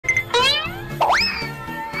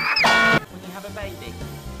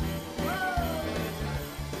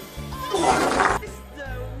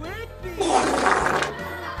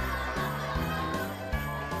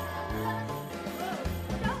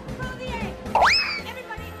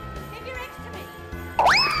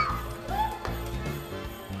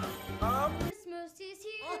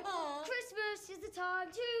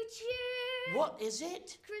What is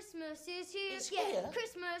it? Christmas is here. It's here?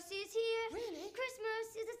 Christmas is here. Really?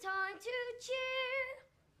 Christmas is the time to cheer.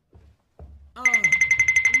 Oh.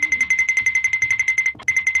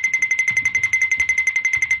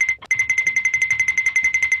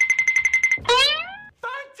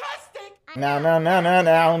 Fantastic! No.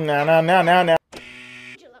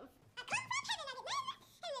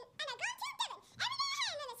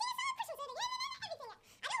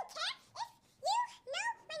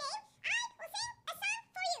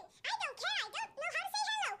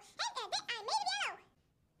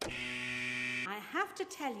 I have to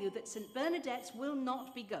tell you that St. Bernadette's will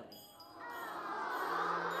not be going.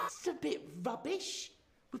 It's a bit rubbish.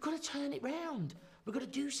 We've got to turn it round. We've got to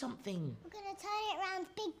do something. We're going to turn it round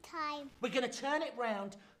big time. We're going to turn it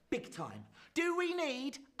round big time. Do we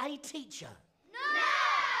need a teacher? No!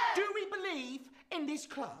 Do we believe in this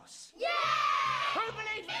class? Yeah! Who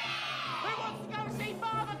believes it? Who wants to go see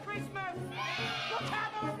Father Christmas? Look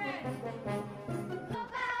out on there!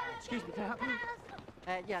 Excuse me, can I help you?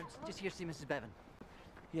 Yeah, just here to see Mrs. Bevan.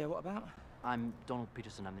 Yeah, what about? I'm Donald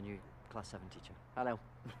Peterson. I'm the new Class 7 teacher. Hello.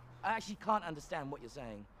 I actually can't understand what you're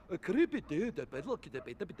saying. What the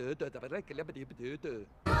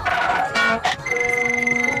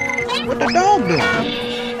dog doing? I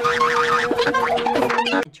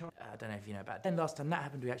don't know if you know about it. Then last time that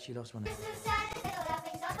happened, we actually lost one.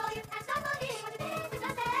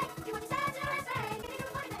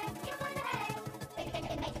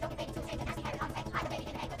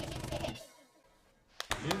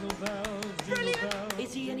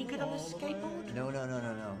 Is he any good on the skateboard? No.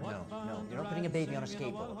 You're not putting a baby on a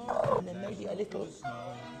skateboard. And then maybe a little...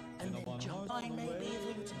 And then jump by maybe if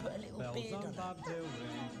we were to put a little beard on it.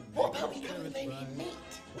 What about we go with maybe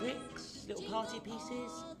neat bricks, little party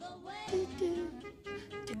pieces?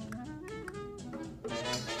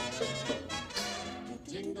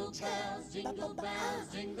 Jingle bells, jingle bells,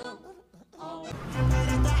 jingle all.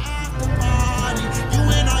 You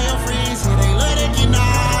and all your friends here, they love that get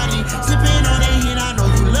naughty. Sipping on that hit, I know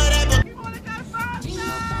you love that. You wanna go fast?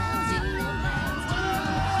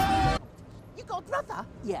 You got a brother?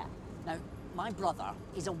 Yeah. Now, my brother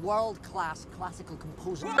is a world-class classical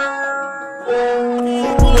composer.